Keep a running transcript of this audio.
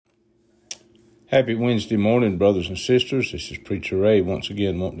Happy Wednesday morning, brothers and sisters. This is Preacher Ray. Once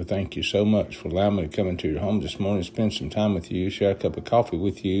again, wanting to thank you so much for allowing me to come into your home this morning, spend some time with you, share a cup of coffee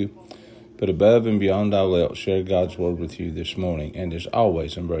with you, but above and beyond all else, share God's Word with you this morning. And as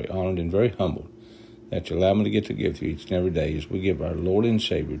always, I'm very honored and very humbled that you allow me to get to give to you each and every day as we give our Lord and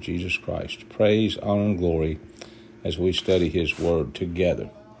Savior, Jesus Christ, praise, honor, and glory as we study His Word together.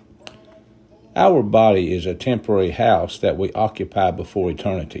 Our body is a temporary house that we occupy before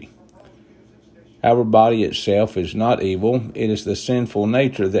eternity. Our body itself is not evil. It is the sinful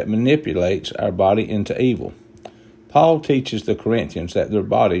nature that manipulates our body into evil. Paul teaches the Corinthians that their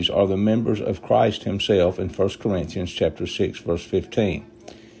bodies are the members of Christ himself in 1 Corinthians chapter 6, verse 15.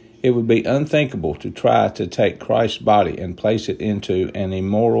 It would be unthinkable to try to take Christ's body and place it into an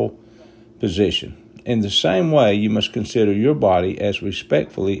immoral position. In the same way, you must consider your body as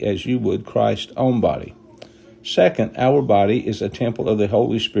respectfully as you would Christ's own body. Second, our body is a temple of the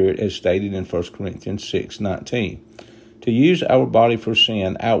Holy Spirit as stated in 1 Corinthians 6:19. To use our body for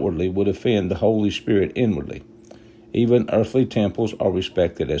sin outwardly would offend the Holy Spirit inwardly. Even earthly temples are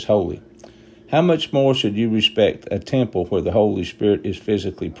respected as holy. How much more should you respect a temple where the Holy Spirit is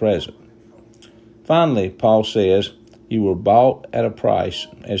physically present? Finally, Paul says, you were bought at a price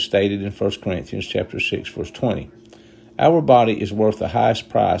as stated in 1 Corinthians chapter 6, verse 20. Our body is worth the highest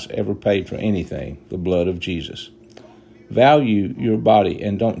price ever paid for anything, the blood of Jesus. Value your body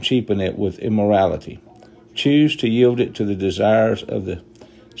and don't cheapen it with immorality. Choose to yield it to the desires of the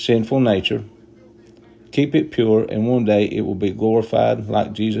sinful nature. Keep it pure, and one day it will be glorified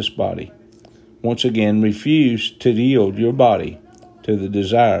like Jesus' body. Once again, refuse to yield your body to the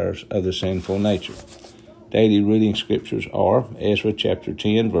desires of the sinful nature. Daily reading scriptures are Ezra chapter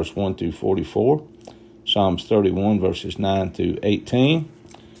 10, verse 1 through 44. Psalms 31, verses 9 through 18,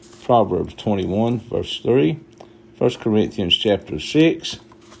 Proverbs 21, verse 3, 1 Corinthians chapter 6,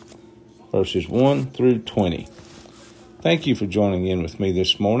 verses 1 through 20. Thank you for joining in with me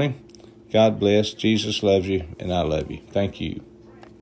this morning. God bless. Jesus loves you, and I love you. Thank you.